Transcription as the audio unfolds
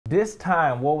This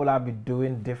time, what will I be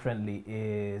doing differently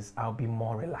is I'll be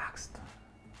more relaxed.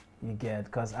 You get,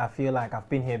 because I feel like I've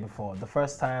been here before. The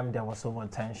first time there was so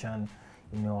much tension,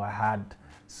 you know, I had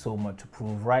so much to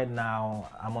prove. Right now,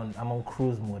 I'm on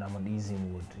cruise mode, I'm on easy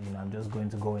mode. You know, I'm just going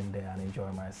to go in there and enjoy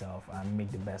myself and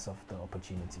make the best of the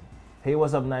opportunity. Hey,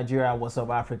 what's up Nigeria, what's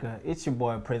up Africa? It's your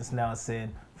boy Prince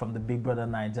Nelson from the Big Brother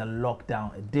Naija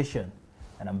Lockdown Edition.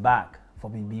 And I'm back for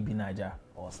BBNaija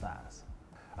All Stars.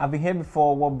 I've been here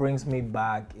before. What brings me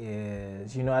back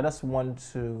is, you know, I just want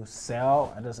to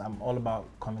sell. I'm all about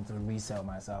coming to resell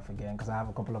myself again because I have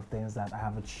a couple of things that I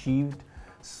have achieved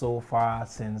so far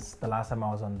since the last time I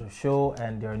was on the show,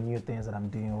 and there are new things that I'm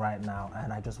doing right now,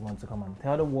 and I just want to come and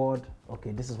tell the world,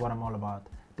 okay, this is what I'm all about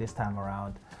this time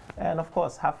around. And of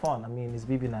course, have fun. I mean, it's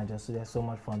BBNaija, so there's so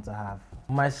much fun to have.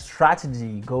 My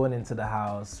strategy going into the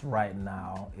house right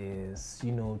now is,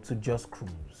 you know, to just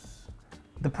cruise.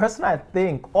 The person I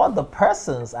think, or the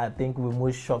persons I think will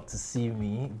most shocked to see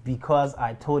me, because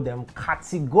I told them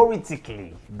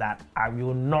categorically that I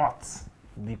will not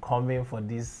be coming for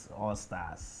these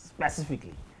All-Stars.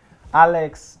 Specifically,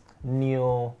 Alex,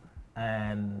 Neo,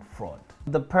 and Fraud.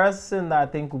 The person that I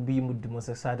think will be the most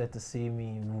excited to see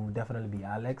me will definitely be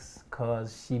Alex,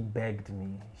 because she begged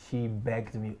me. She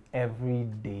begged me every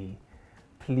day,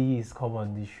 please come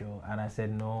on this show. And I said,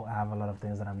 no, I have a lot of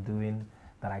things that I'm doing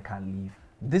that I can't leave.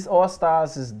 This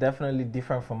All-Stars is definitely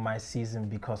different from my season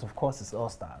because, of course, it's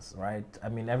All-Stars, right? I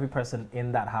mean, every person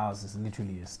in that house is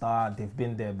literally a star. They've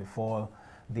been there before.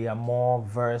 They are more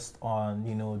versed on,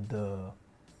 you know, the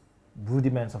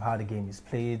rudiments of how the game is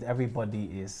played. Everybody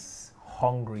is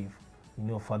hungry, you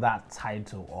know, for that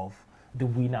title of the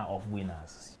winner of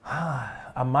winners.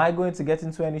 Am I going to get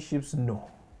into any ships? No.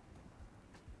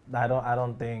 I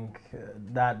don't think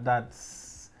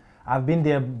that's... I've been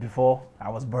there before. I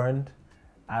was burned.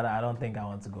 I don't think I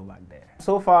want to go back there.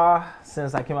 So far,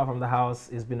 since I came out from the house,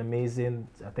 it's been amazing.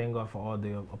 I thank God for all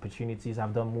the opportunities.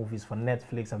 I've done movies for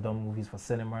Netflix. I've done movies for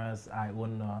cinemas. I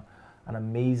own an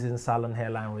amazing salon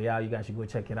hairline, Royale. You guys should go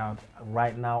check it out.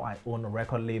 Right now, I own a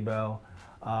record label.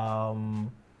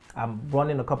 I'm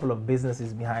running a couple of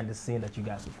businesses behind the scene that you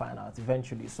guys will find out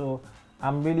eventually. So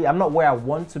I'm not where I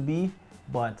want to be,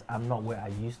 but I'm not where I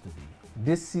used to be.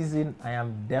 This season, I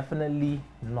am definitely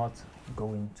not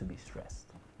going to be stressed.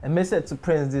 A message to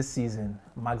Prince this season: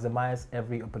 maximize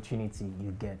every opportunity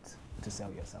you get to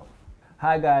sell yourself.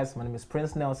 Hi guys, my name is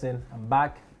Prince Nelson. I'm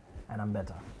back and I'm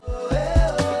better.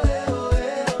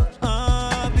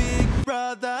 Big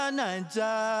Brother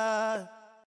Naija.